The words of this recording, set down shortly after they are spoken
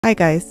Hi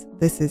guys,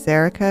 this is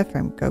Erica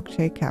from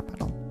Gokce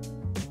Capital.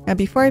 Now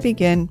before I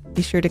begin,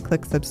 be sure to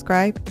click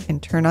subscribe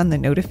and turn on the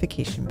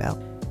notification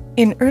bell.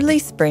 In early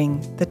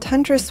spring, the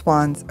tundra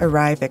swans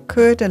arrive at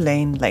Coeur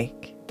d'Alene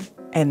Lake,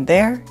 and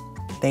there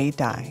they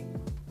die.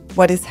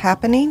 What is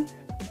happening?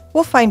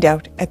 We'll find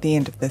out at the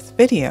end of this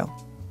video.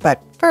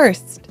 But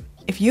first,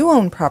 if you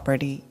own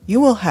property, you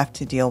will have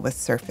to deal with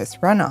surface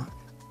runoff.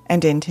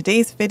 And in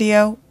today's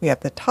video, we have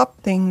the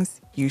top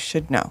things you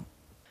should know.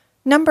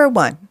 Number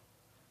 1.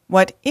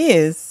 What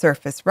is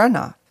surface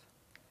runoff?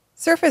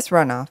 Surface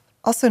runoff,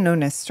 also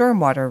known as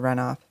stormwater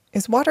runoff,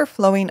 is water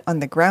flowing on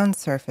the ground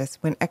surface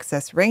when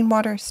excess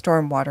rainwater,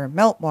 stormwater,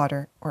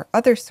 meltwater, or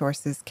other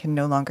sources can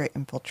no longer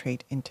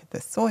infiltrate into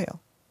the soil.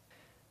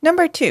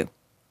 Number 2.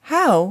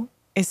 How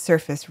is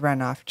surface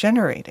runoff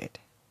generated?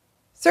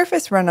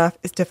 Surface runoff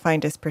is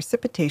defined as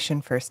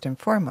precipitation first and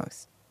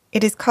foremost.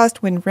 It is caused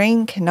when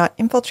rain cannot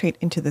infiltrate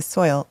into the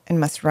soil and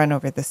must run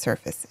over the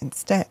surface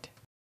instead.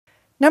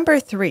 Number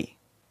 3.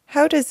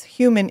 How does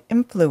human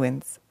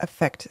influence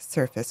affect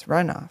surface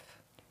runoff?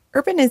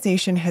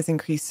 Urbanization has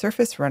increased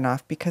surface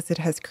runoff because it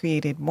has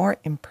created more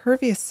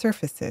impervious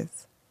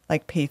surfaces,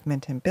 like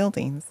pavement and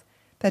buildings,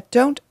 that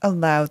don't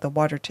allow the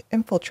water to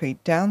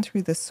infiltrate down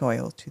through the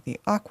soil to the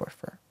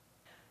aquifer.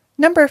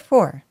 Number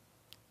 4.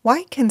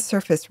 Why can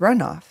surface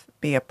runoff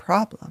be a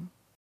problem?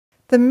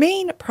 The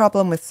main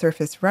problem with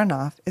surface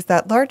runoff is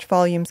that large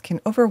volumes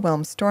can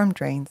overwhelm storm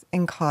drains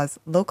and cause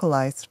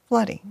localized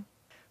flooding.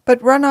 But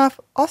runoff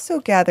also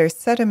gathers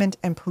sediment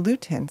and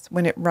pollutants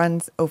when it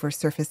runs over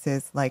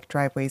surfaces like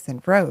driveways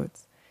and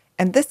roads,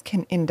 and this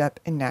can end up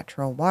in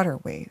natural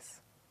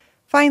waterways.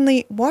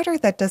 Finally, water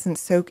that doesn't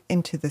soak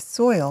into the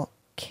soil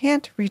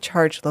can't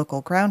recharge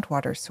local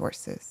groundwater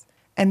sources,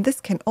 and this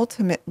can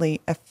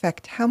ultimately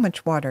affect how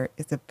much water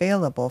is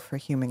available for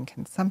human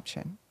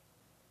consumption.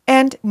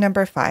 And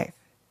number 5,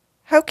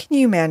 how can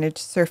you manage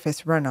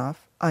surface runoff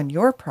on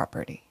your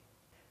property?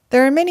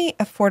 There are many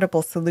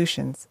affordable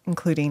solutions,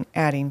 including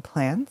adding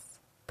plants,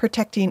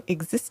 protecting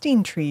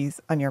existing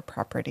trees on your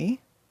property,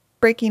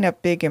 breaking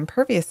up big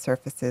impervious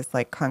surfaces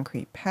like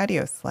concrete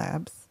patio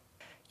slabs,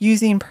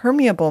 using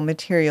permeable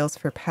materials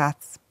for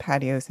paths,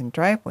 patios, and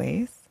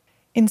driveways,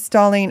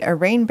 installing a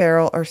rain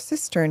barrel or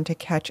cistern to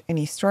catch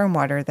any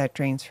stormwater that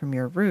drains from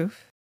your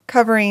roof,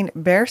 covering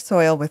bare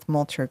soil with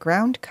mulch or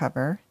ground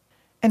cover,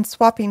 and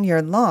swapping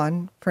your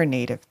lawn for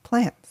native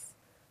plants.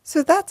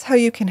 So that's how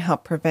you can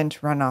help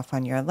prevent runoff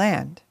on your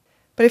land.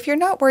 But if you're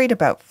not worried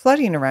about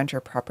flooding around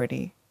your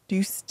property, do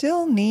you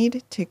still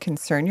need to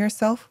concern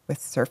yourself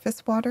with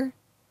surface water?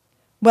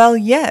 Well,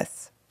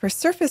 yes, for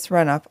surface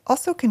runoff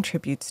also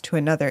contributes to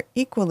another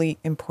equally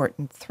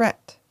important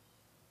threat: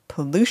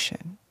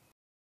 pollution.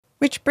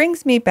 Which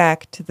brings me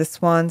back to the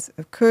swans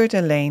of Coeur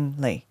d'Alene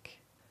Lake.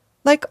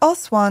 Like all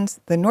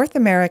swans, the North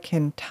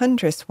American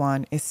tundra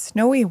swan is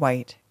snowy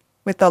white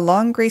with a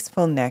long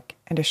graceful neck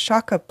and a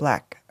shock of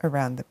black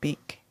around the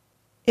beak.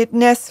 It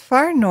nests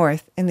far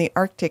north in the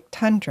Arctic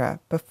tundra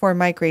before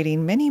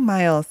migrating many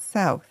miles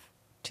south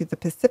to the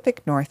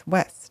Pacific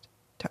Northwest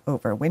to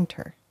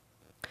overwinter.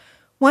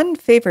 One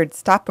favored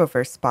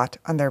stopover spot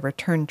on their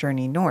return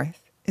journey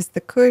north is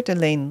the Coeur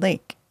d'Alene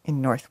Lake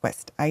in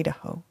northwest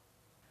Idaho.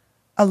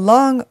 A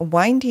long,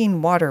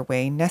 winding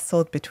waterway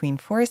nestled between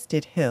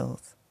forested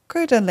hills,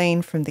 Coeur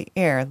d'Alene from the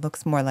air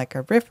looks more like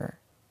a river,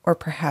 or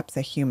perhaps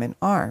a human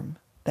arm,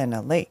 than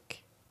a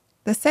lake.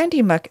 The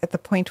sandy muck at the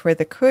point where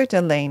the Coeur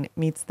d'Alene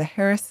meets the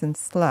Harrison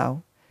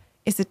Slough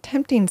is a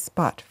tempting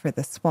spot for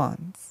the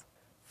swans,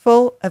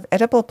 full of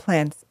edible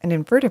plants and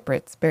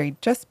invertebrates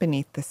buried just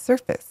beneath the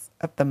surface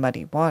of the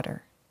muddy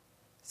water.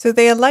 So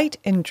they alight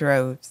in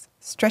droves,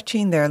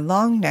 stretching their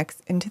long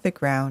necks into the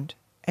ground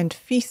and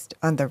feast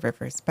on the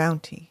river's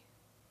bounty.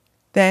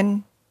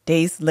 Then,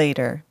 days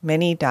later,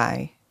 many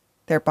die,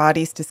 their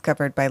bodies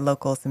discovered by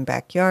locals in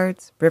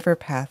backyards, river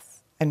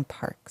paths, and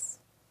parks.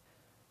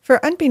 For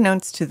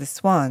unbeknownst to the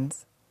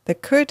swans, the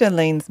Coeur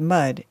d'Alene's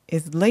mud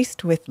is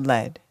laced with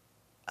lead,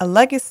 a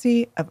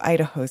legacy of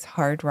Idaho's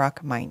hard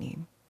rock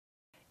mining.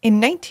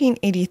 In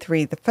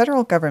 1983, the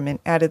federal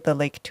government added the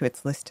lake to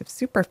its list of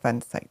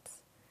Superfund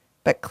sites,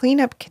 but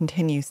cleanup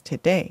continues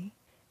today,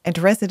 and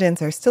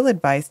residents are still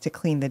advised to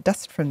clean the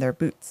dust from their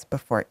boots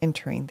before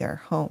entering their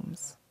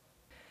homes.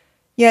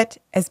 Yet,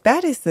 as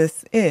bad as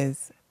this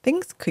is,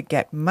 things could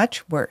get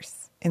much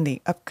worse in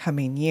the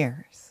upcoming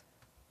years.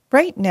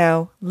 Right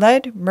now,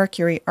 lead,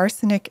 mercury,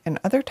 arsenic, and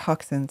other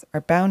toxins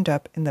are bound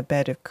up in the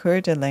bed of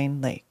Coeur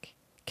d'Alene Lake,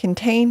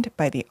 contained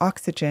by the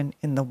oxygen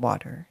in the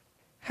water.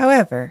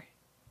 However,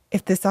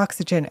 if this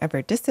oxygen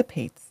ever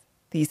dissipates,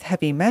 these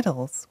heavy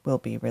metals will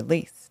be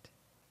released.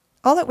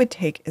 All it would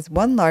take is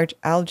one large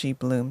algae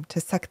bloom to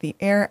suck the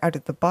air out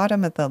of the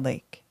bottom of the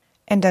lake,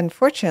 and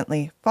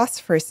unfortunately,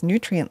 phosphorus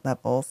nutrient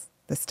levels,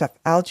 the stuff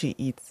algae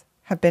eats,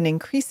 have been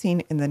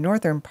increasing in the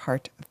northern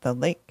part of the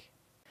lake.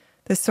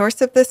 The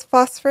source of this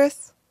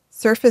phosphorus?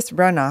 Surface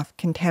runoff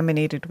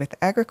contaminated with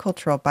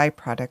agricultural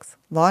byproducts,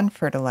 lawn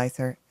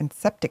fertilizer, and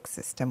septic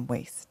system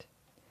waste.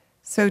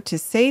 So to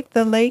save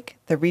the lake,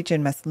 the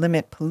region must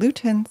limit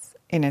pollutants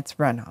in its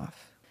runoff.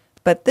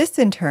 But this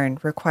in turn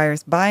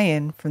requires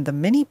buy-in from the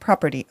many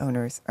property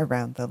owners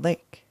around the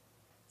lake,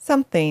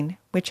 something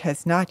which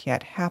has not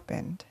yet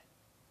happened.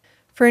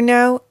 For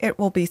now, it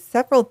will be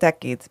several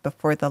decades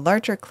before the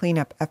larger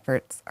cleanup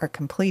efforts are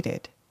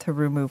completed to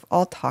remove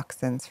all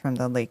toxins from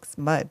the lake's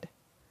mud.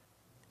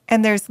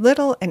 And there's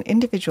little an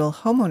individual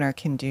homeowner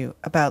can do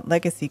about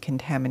legacy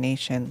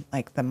contamination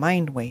like the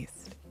mine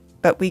waste.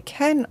 But we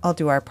can all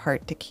do our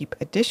part to keep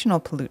additional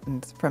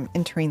pollutants from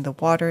entering the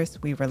waters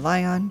we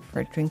rely on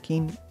for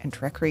drinking and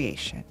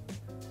recreation.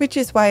 Which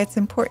is why it's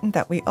important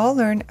that we all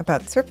learn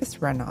about surface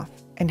runoff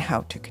and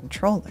how to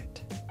control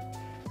it.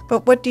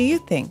 But what do you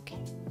think?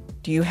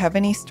 Do you have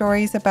any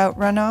stories about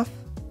runoff?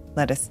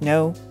 Let us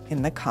know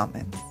in the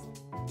comments.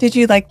 Did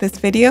you like this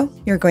video?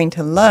 You're going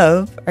to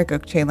love our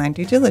Gokce Land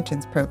Due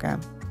Diligence program.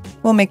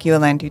 We'll make you a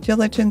land due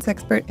diligence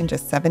expert in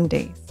just 7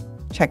 days.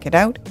 Check it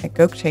out at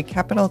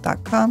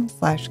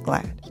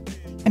gokcecapital.com/glad.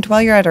 And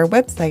while you're at our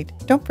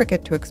website, don't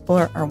forget to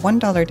explore our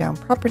 $1 down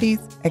properties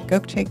at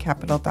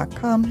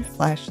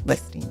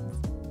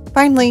gokcecapital.com/listings.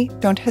 Finally,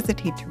 don't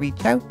hesitate to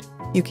reach out.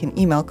 You can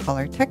email, call,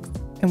 or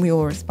text, and we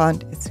will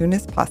respond as soon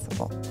as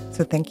possible.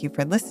 So thank you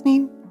for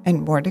listening,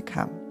 and more to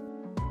come.